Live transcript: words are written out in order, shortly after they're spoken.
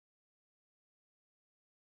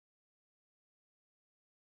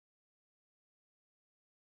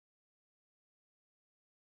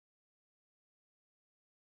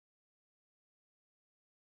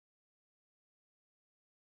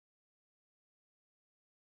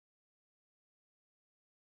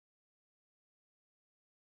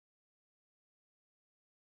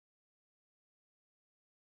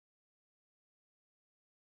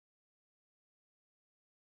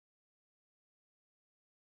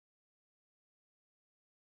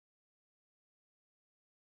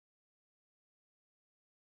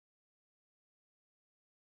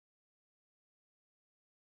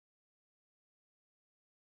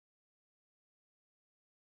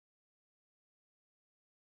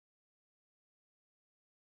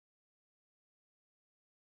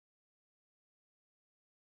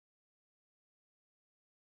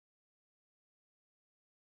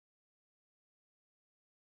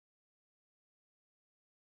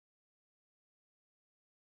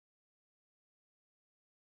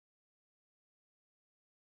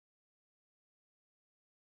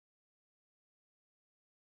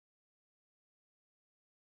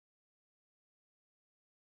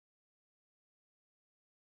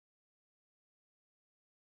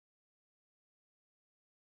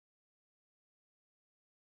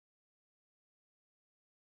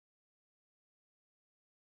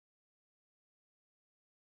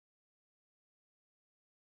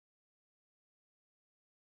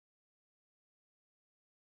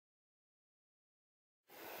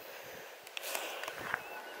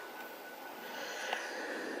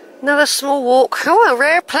Another small walk. Oh, a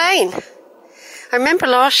rare plane. I remember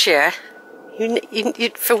last year,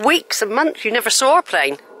 for weeks and months, you never saw a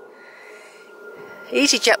plane.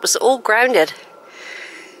 EasyJet was all grounded.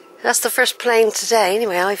 That's the first plane today,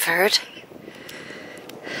 anyway, I've heard.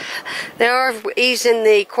 They are easing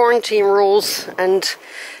the quarantine rules, and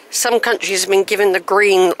some countries have been given the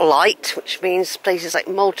green light, which means places like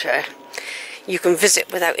Malta, you can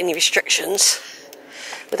visit without any restrictions,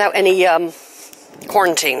 without any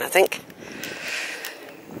quarantine, I think.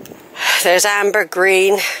 There's amber,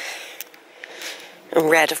 green, and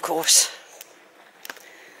red, of course.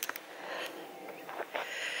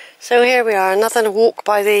 So here we are, another walk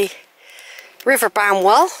by the River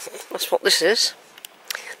Banwell. That's what this is.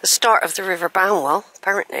 The start of the River Banwell,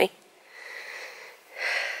 apparently.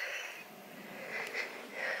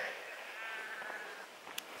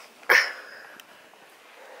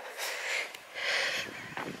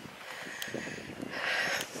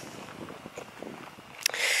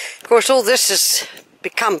 Of course, all this has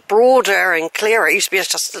become broader and clearer. It used to be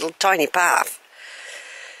just a little tiny path.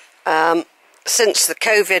 Since the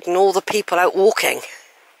COVID and all the people out walking.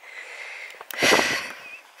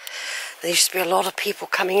 There used to be a lot of people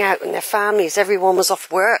coming out and their families. Everyone was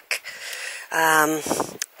off work.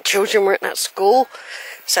 Children weren't at school.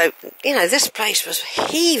 So, you know, this place was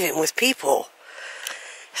heaving with people.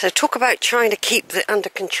 So talk about trying to keep it under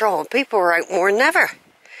control. People were out more than ever.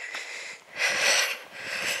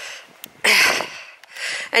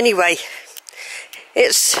 Anyway,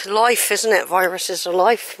 it's life, isn't it? Viruses are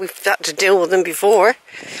life. We've had to deal with them before.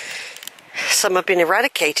 Some have been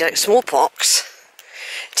eradicated, like smallpox.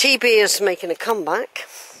 TB is making a comeback.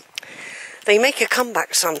 They make a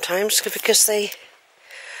comeback sometimes because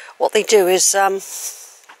what they do is they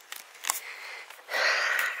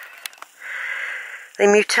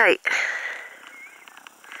mutate.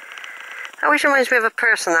 That always reminds me of a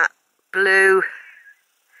person, that blue.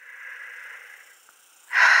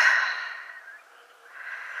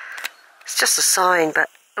 It's just a sign, but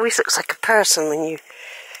it always looks like a person when you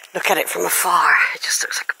look at it from afar. It just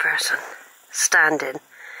looks like a person standing,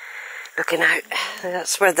 looking out.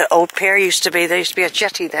 That's where the old pier used to be. There used to be a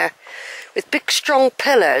jetty there with big strong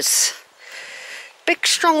pillars. Big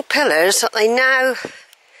strong pillars that they now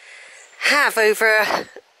have over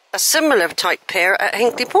a similar type pier at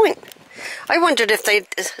Hinkley Point. I wondered if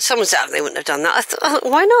someone said they wouldn't have done that. I thought,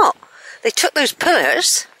 why not? They took those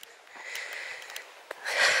pillars.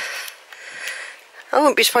 I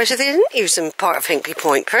wouldn't be surprised if they didn't use them part of Hinkley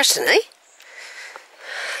Point, personally.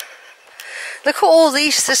 Look at all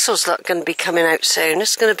these thistles that are going to be coming out soon.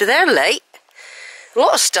 It's going to be there late. A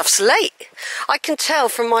lot of stuff's late. I can tell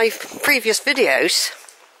from my previous videos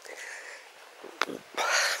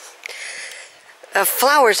of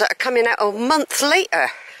flowers that are coming out a month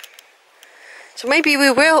later. So maybe we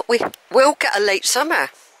will get a late summer.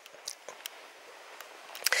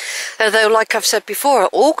 Although, like I've said before,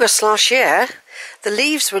 August last year, the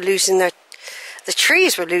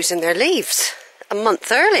trees were losing their leaves a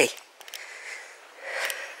month early.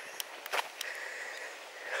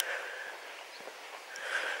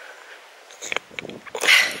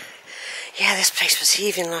 Yeah, this place was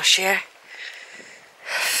heaving last year.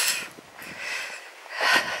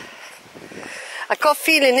 I got a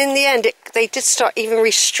feeling in the end they did start even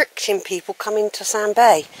restricting people coming to Sand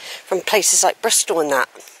Bay from places like Bristol and that.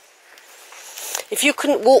 If you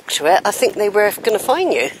couldn't walk to it, I think they were going to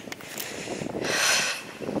fine you.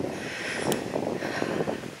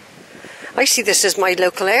 I see this as my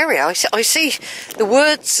local area. I see the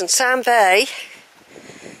woods and Sand Bay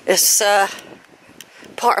as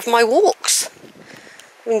part of my walks.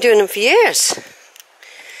 I've been doing them for years.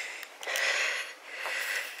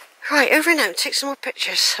 Right, over and out, take some more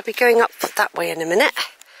pictures. I'll be going up that way in a minute.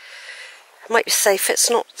 Might be safe,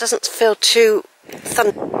 doesn't feel too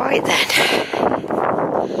thunder. Right then.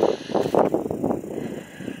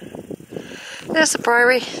 There's the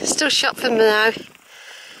Priory, still shut for now.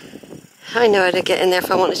 I know how to get in there if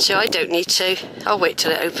I wanted to. I don't need to. I'll wait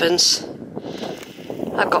till it opens.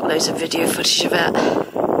 I've got loads of video footage of it.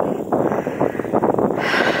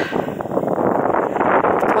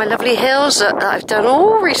 My lovely hills that I've done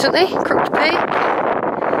all recently. Crooked Peak,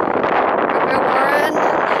 Warren.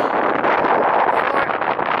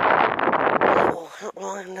 Oh, not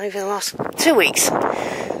long, over the last 2 weeks.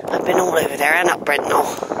 I've been all over there and up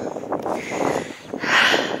Brentnall.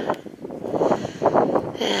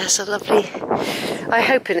 Yeah, it's a lovely. I'm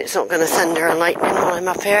hoping it's not going to thunder and lightning while I'm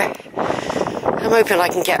up here. I'm hoping I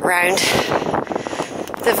can get round.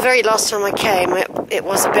 The very last time I came, it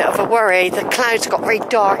was a bit of a worry. The clouds got very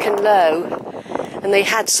dark and low, and they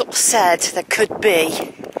had sort of said there could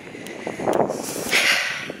be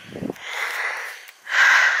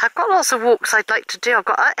lots of walks I'd like to do. I've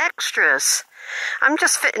got extras. I'm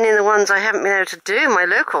just fitting in the ones I haven't been able to do, my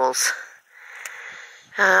locals.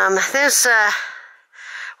 There's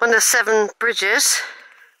one of the 7 bridges.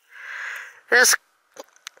 There's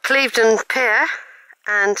Clevedon Pier,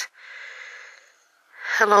 and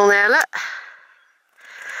along there, look.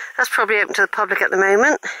 That's probably open to the public at the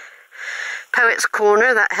moment. Poet's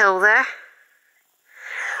Corner, that hill there.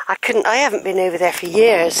 I haven't been over there for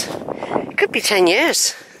years. It could be 10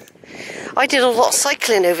 years. I did a lot of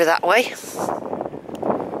cycling over that way.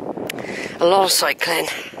 A lot of cycling.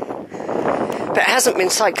 But it hasn't been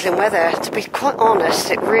cycling weather, to be quite honest,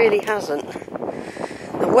 it really hasn't.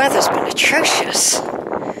 The weather's been atrocious.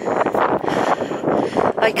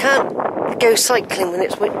 I can't go cycling when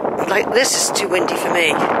it's like this. Is too windy for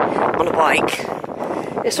me on a bike.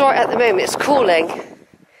 It's alright at the moment, it's cooling.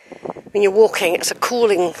 When you're walking, it's a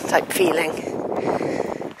cooling type feeling.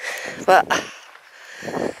 But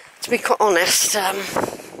to be quite honest,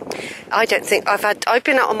 I don't think I've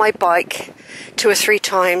been out on my bike 2 or 3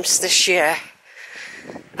 times this year,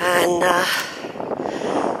 and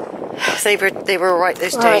they were alright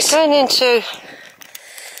those days. Right, going into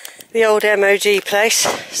the old MOD place.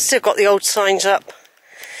 Still got the old signs up.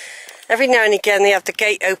 Every now and again they have the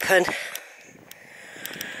gate open.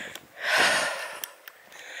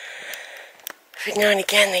 Every now and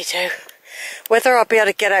again they do. Whether I'll be able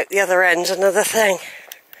to get out the other end's another thing.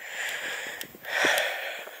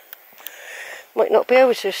 Might not be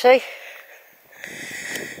able to, see?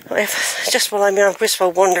 Just while I'm a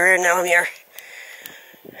wistful wanderer, now I'm here.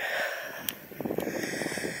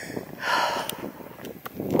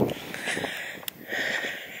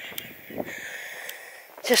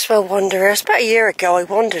 Just while wanderer. It's about a year ago I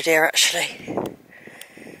wandered here actually.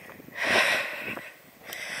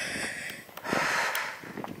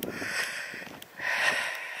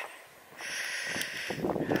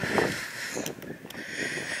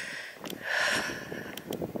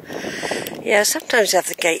 Yeah, sometimes they have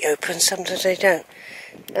the gate open, sometimes they don't.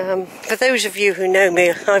 For those of you who know me,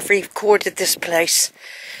 I've recorded this place.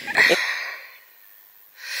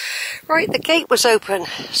 Right, the gate was open,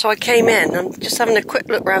 so I came in. I'm just having a quick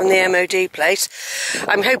look around the MOD place.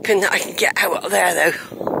 I'm hoping that I can get out of there, though.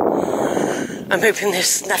 I'm hoping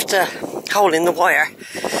there's left a hole in the wire.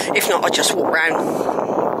 If not, I'll just walk round.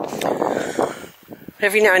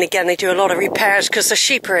 Every now and again they do a lot of repairs because the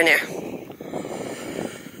sheep are in here.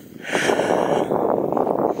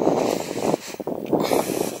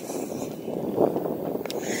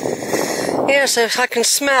 Yeah, so I can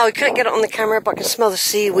smell, you can't get it on the camera, but I can smell the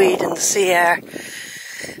seaweed and the sea air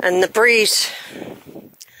and the breeze.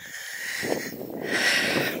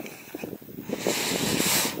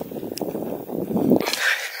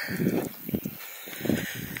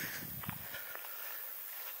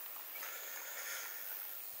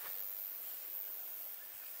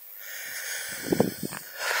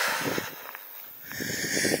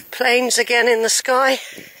 Planes again in the sky.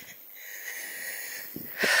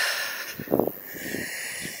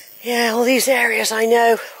 Yeah, all these areas I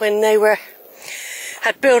know when they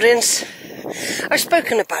had buildings. I've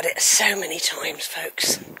spoken about it so many times,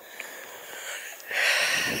 folks.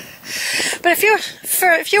 But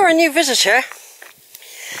if you're a new visitor,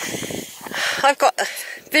 I've got a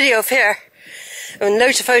video of here and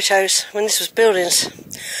loads of photos when this was buildings,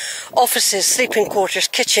 offices, sleeping quarters,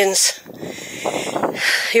 kitchens.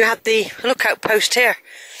 You had the lookout post here.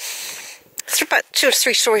 It's about 2 or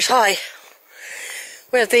 3 stories high,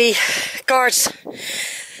 where the guards,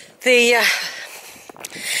 the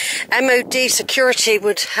MOD security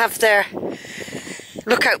would have their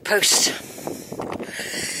lookout post.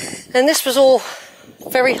 And this was all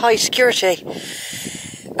very high security.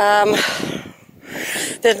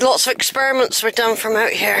 There's lots of experiments were done from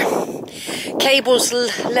out here. Cables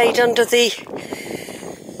laid under the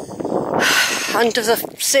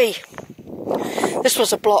sea. This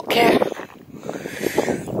was a block here.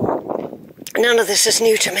 None of this is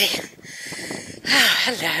new to me.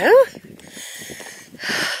 Hello.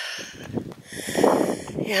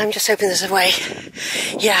 Yeah, I'm just hoping there's a way.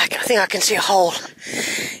 Yeah, I think I can see a hole.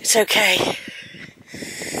 It's okay.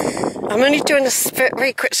 I'm only doing this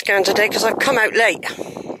very quick scan today because I've come out late.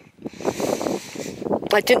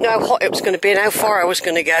 I didn't know how hot it was going to be and how far I was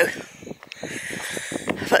going to go.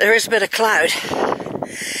 But there is a bit of cloud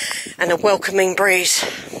and a welcoming breeze.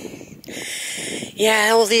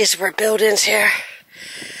 Yeah, all these were buildings here.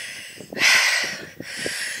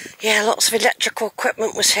 Yeah, lots of electrical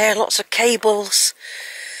equipment was here, lots of cables.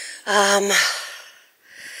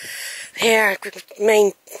 Here,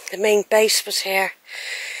 the main base was here.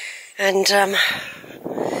 And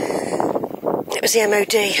It was the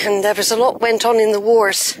MOD, and there was a lot went on in the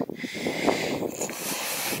wars.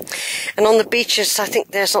 And on the beaches, I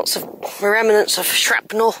think there's lots of remnants of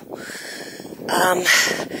shrapnel,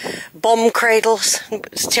 bomb cradles.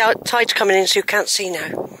 Tide's coming in, so you can't see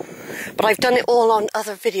now. But I've done it all on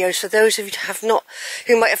other videos for those of you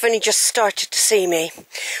who might have only just started to see me.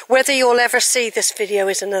 Whether you'll ever see this video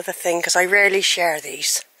is another thing, because I rarely share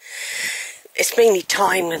these. It's mainly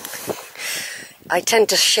time, and I tend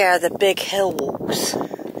to share the big hill walks.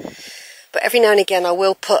 But every now and again I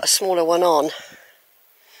will put a smaller one on.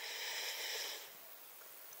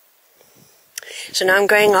 So now I'm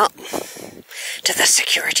going up to the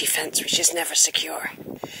security fence, which is never secure.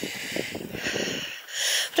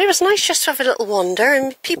 But it was nice just to have a little wander,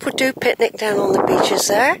 and people do picnic down on the beaches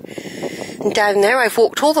there. And down there, I've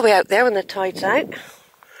walked all the way out there when the tide's out.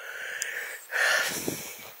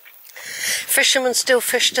 Fishermen still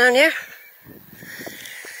fish down here.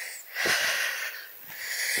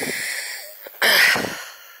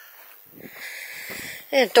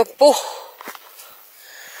 Yeah, double.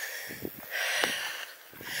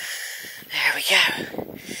 There we go.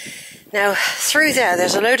 Now, through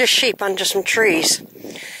there's a load of sheep under some trees.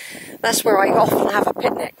 That's where I often have a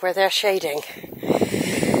picnic, where they're shading.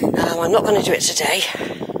 I'm not going to do it today.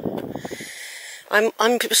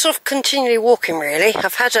 I'm sort of continually walking, really.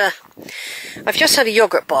 I've just had a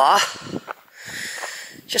yogurt bar,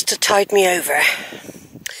 just to tide me over.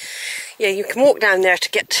 Yeah, you can walk down there to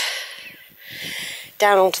get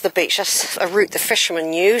down onto the beach. That's a route the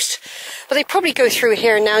fishermen used. But they probably go through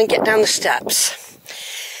here now and get down the steps.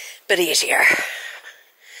 Bit easier.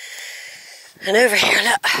 And over here,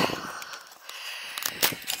 look.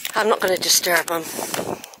 I'm not going to disturb them.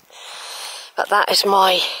 But that is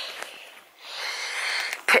my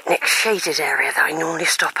picnic shaded area that I normally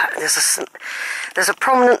stop at. There's a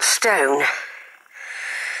prominent stone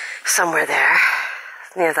somewhere there,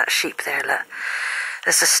 near that sheep there, look.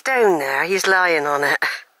 There's a stone there, he's lying on it,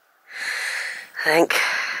 I think.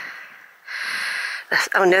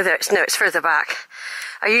 Oh no, it's further back.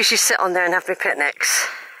 I usually sit on there and have my picnics.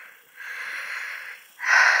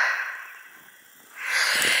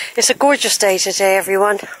 It's a gorgeous day today,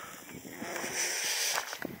 everyone.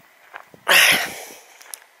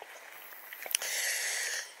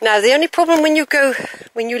 Now, the only problem when you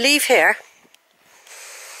leave here,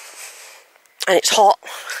 and it's hot,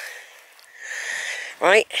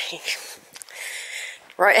 right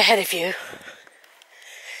ahead of you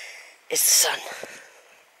is the sun,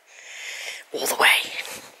 all the way.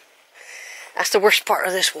 That's the worst part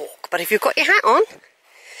of this walk. But if you've got your hat on,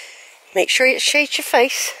 make sure it shades your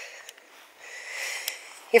face,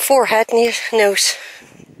 your forehead and your nose,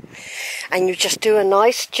 and you just do a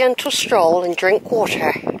nice gentle stroll and drink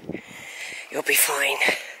water, you'll be fine.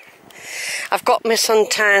 I've got my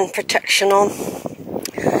suntan protection on,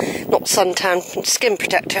 not suntan, skin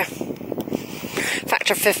protector,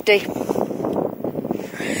 factor 50.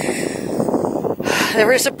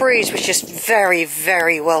 There is a breeze which is very,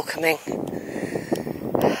 very welcoming.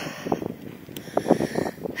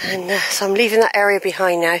 And so I'm leaving that area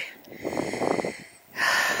behind now.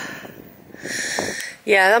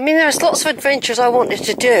 Yeah, I mean, there's lots of adventures I wanted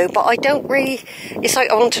to do, but I don't really... It's like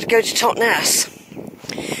I wanted to go to Totnes.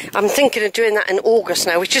 I'm thinking of doing that in August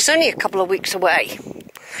now, which is only a couple of weeks away.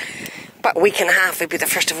 About a week and a half would be the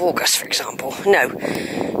 1st of August, for example. No.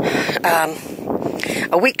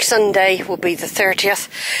 A week Sunday will be the 30th.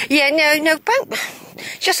 Yeah, no, about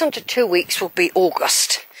just under 2 weeks will be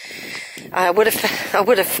August. I would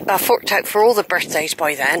have forked out for all the birthdays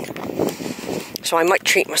by then. So I might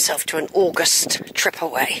treat myself to an August trip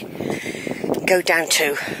away. Go down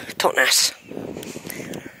to Totnes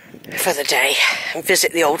for the day and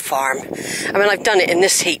visit the old farm. I mean, I've done it in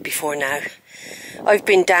this heat before now. I've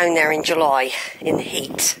been down there in July in the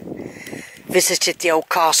heat. Visited the old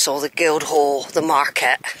castle, the guild hall, the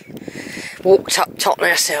market. Walked up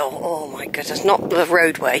Totnes Hill. Oh my goodness, not the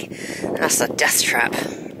roadway. That's a death trap.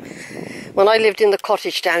 When I lived in the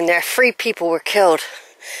cottage down there, 3 people were killed.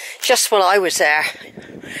 Just while I was there,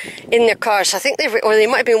 in their cars. I think they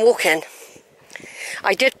might have been walking.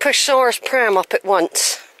 I did push Sora's pram up it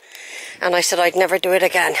once, and I said I'd never do it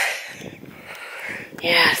again.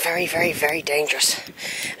 Yeah, very, very, very dangerous.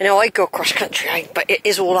 I know I go cross country, but it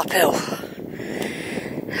is all uphill.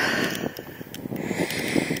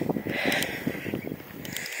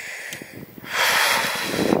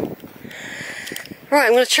 Right,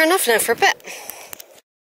 I'm going to turn off now for a bit.